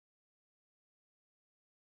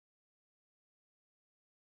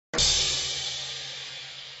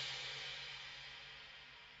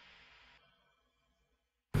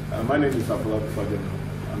My name is Afolabi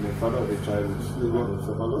Fajemilo. I'm a father of a child with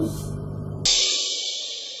hydrocephalus.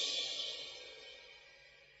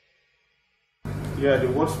 Yeah, the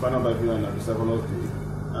World Spina Bifida and Hydrocephalus Day.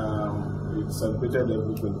 It's celebrated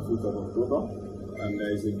every 25th of October, and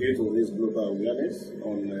there is a day to raise global awareness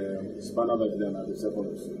on spina bifida and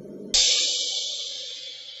hydrocephalus.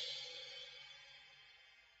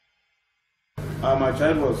 My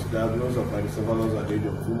child was diagnosed with hydrocephalus at the age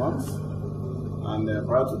of 2 months, and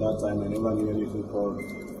prior to that time I never knew anything called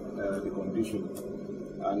the condition.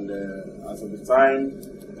 And as of the time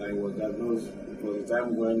I was diagnosed, it was a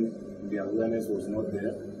time when the awareness was not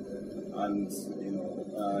there, and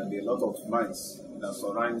there are a lot of myths that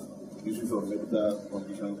surround issues of medical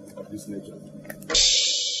conditions of this nature.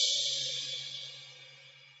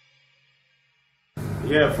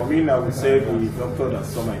 Yeah, for me, I would say the doctor that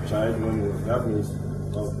saw my child when he was diagnosed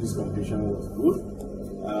of this condition was good.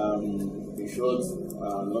 He showed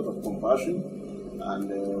a lot of compassion and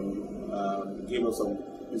gave us some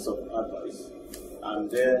piece of advice. And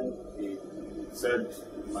then he said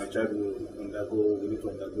my child will need to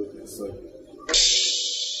undergo surgery.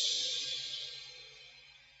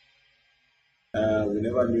 We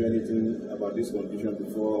never knew anything about this condition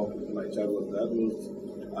before my child was diagnosed,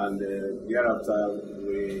 and thereafter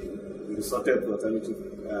we resorted to alternative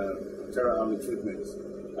treatment,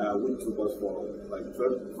 which took us for like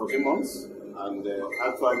 14 months, and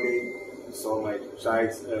actually saw my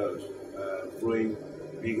child's growing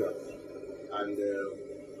bigger. And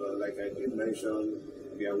like I did mention,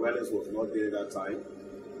 the awareness was not there at that time,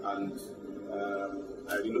 and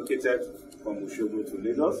I relocated from Osogbo to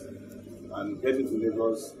Lagos. And getting to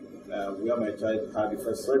Lagos, where my child had the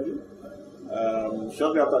first surgery.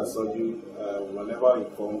 Shortly after the surgery, we were never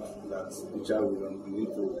informed that the child would need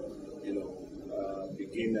to,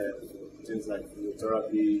 begin things like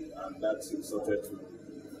physiotherapy, and that resulted to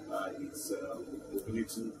its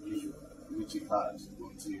mobility issue, which he had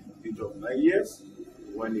until the age of 9 years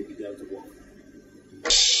when he began to walk.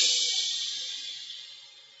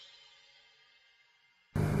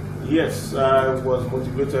 Yes, I was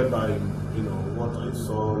motivated by what I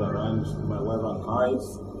saw around my wife and I.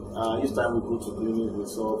 Each time we go to clinic, we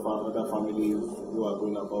saw other families who are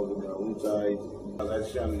going about with their own child.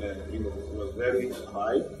 Reaction, was very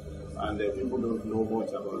high, and people don't know much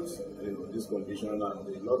about this condition, and a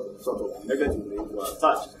lot sort of negative names were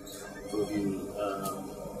attached to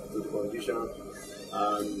the condition.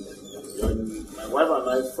 And when my wife and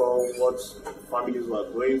I saw what families were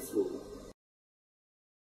going through,